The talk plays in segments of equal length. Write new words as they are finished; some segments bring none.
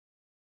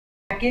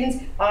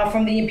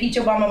From the Impeach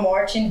Obama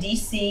March in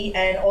DC,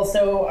 and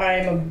also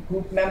I'm a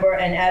group member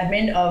and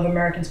admin of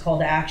Americans Call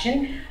to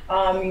Action.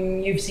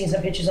 You've seen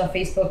some pictures on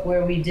Facebook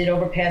where we did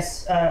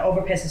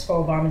overpasses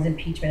for Obama's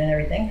impeachment and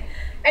everything.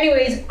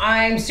 Anyways,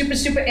 I'm super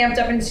amped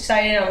up and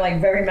excited. I'm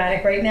like very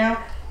manic right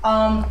now.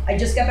 I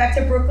just got back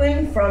to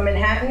Brooklyn from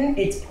Manhattan.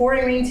 It's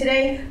pouring rain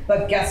today,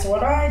 but guess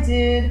what I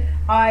did?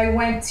 I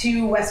went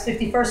to West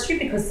 51st Street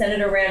because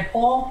Senator Rand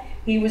Paul,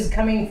 he was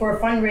coming for a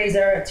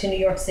fundraiser to New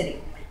York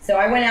City. So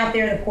I went out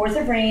there in the pours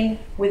of rain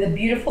with a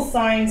beautiful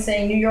sign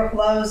saying New York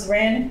loves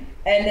Rand,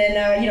 and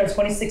then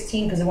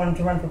 2016 because I wanted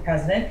to run for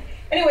president.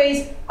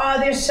 Anyways,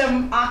 there's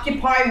some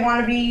Occupy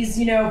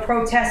wannabes,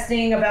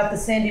 protesting about the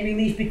Sandy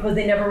relief because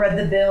they never read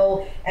the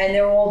bill, and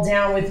they're all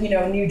down with,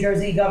 New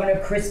Jersey Governor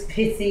Chris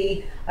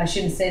Pissy. I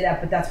shouldn't say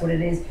that, but that's what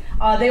it is.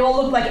 They all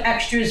look like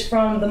extras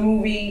from the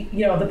movie,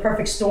 The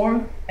Perfect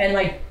Storm, and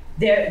like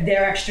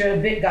their extra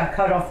bit got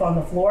cut off on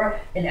the floor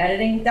in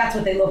editing. That's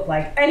what they look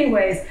like.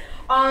 Anyways,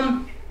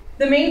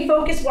 the main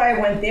focus why I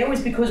went there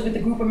was because with the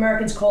group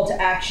Americans Call to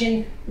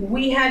Action,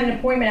 we had an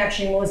appointment.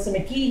 Actually, Melissa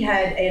McKee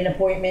had an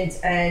appointment,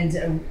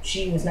 and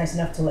she was nice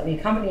enough to let me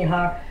accompany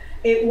her.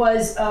 It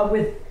was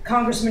with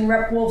Congressman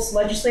Rep Wolf's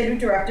legislative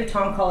director,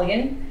 Tom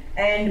Culligan,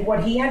 and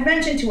what he had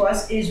mentioned to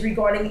us is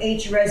regarding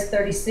HRes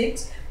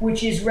 36,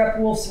 which is Rep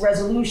Wolf's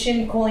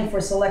resolution calling for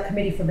a select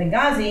committee for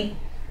Benghazi.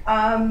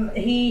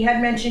 He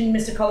had mentioned,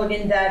 Mr.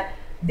 Culligan, that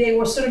they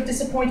were sort of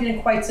disappointed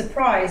and quite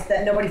surprised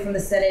that nobody from the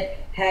Senate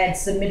had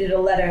submitted a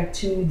letter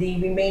to the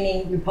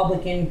remaining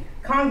Republican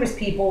Congress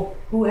people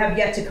who have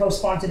yet to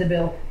co-sponsor the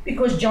bill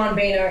because John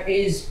Boehner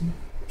is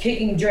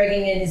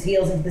dragging in his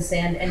heels into the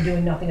sand and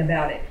doing nothing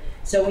about it.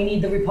 So we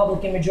need the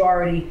Republican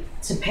majority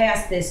to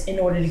pass this in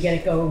order to get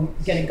it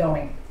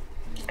going.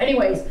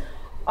 Anyways,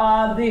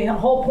 the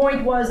whole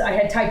point was I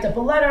had typed up a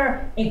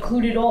letter,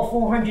 included all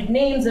 400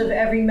 names of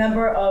every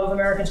member of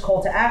Americans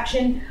Call to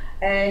Action,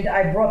 and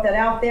I brought that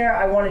out there.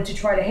 I wanted to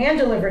try to hand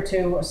deliver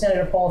to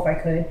Senator Paul if I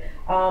could.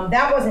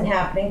 That wasn't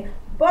happening,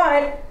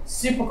 but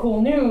super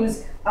cool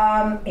news.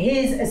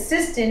 His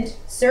assistant,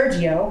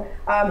 Sergio,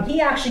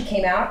 he actually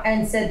came out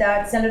and said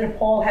that Senator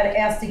Paul had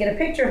asked to get a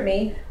picture of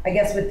me, I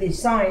guess with the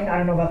sign. I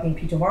don't know about the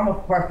impeach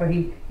Obama part, but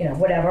he,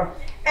 whatever.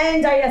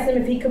 And I asked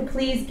him if he could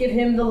please give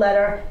him the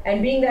letter.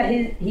 And being that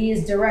he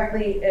is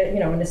directly,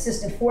 an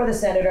assistant for the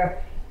senator,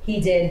 he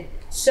did.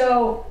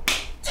 So,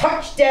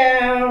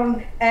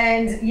 touchdown,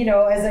 and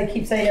as I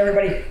keep saying to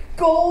everybody,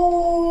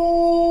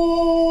 goal.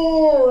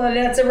 And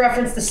that's a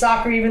reference to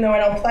soccer, even though I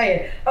don't play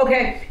it.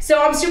 Okay,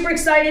 so I'm super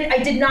excited. I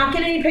did not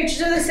get any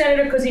pictures of the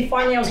senator because I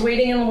was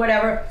waiting and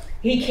whatever.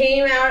 He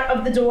came out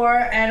of the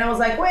door and I was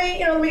like, wait,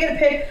 let me get a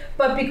pic.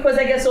 But because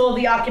I guess all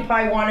the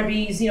Occupy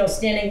wannabes,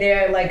 standing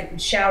there like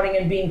shouting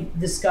and being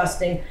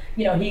disgusting,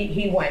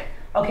 he went.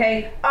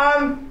 Okay,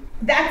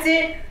 that's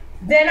it.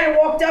 Then I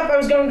walked up. I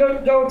was going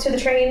to go to the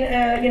train,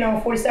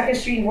 42nd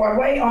Street and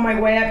Broadway. On my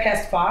way, I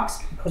passed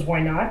Fox, because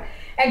why not?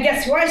 And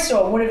guess who I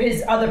saw? One of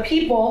his other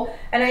people.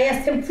 And I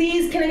asked him,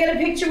 please, can I get a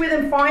picture with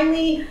him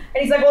finally? And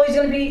he's like, well, he's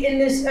going to be in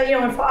this,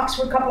 in Fox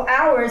for a couple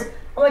hours.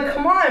 I'm like,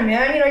 come on,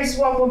 man. I just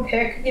want one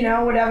pic,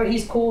 whatever.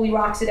 He's cool. He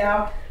rocks it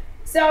out.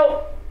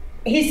 So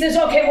he says,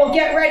 okay, well,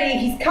 get ready.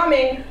 He's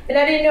coming. And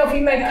I didn't know if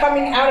he meant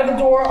coming out of the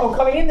door or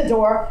coming in the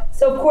door.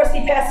 So, of course,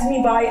 he passes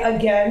me by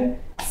again.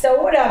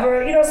 So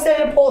whatever,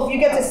 Senator Paul, if you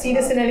get to see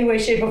this in any way,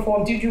 shape, or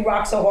form, dude, you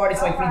rock so hard,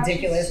 it's like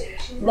ridiculous.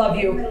 Love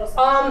you.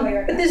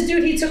 But this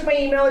dude, he took my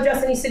email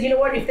address and he said, you know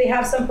what, if they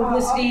have some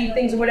publicity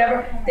things or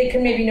whatever, they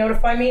can maybe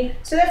notify me.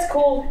 So that's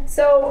cool.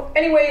 So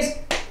anyways,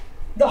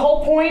 the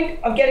whole point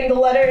of getting the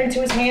letter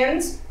into his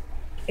hands,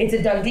 it's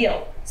a done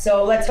deal.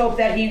 So let's hope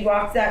that he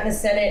rocks that in the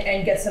Senate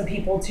and gets some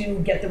people to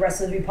get the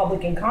rest of the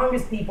Republican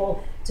Congress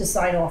people to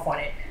sign off on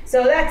it.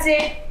 So that's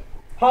it.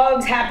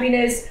 Hugs,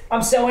 happiness.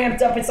 I'm so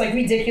amped up, it's like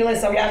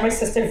ridiculous. I've got my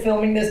sister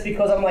filming this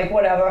because I'm like,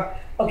 whatever.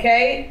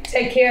 Okay,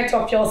 take care,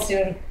 talk to y'all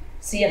soon.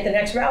 See you at the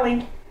next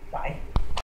rally. Bye.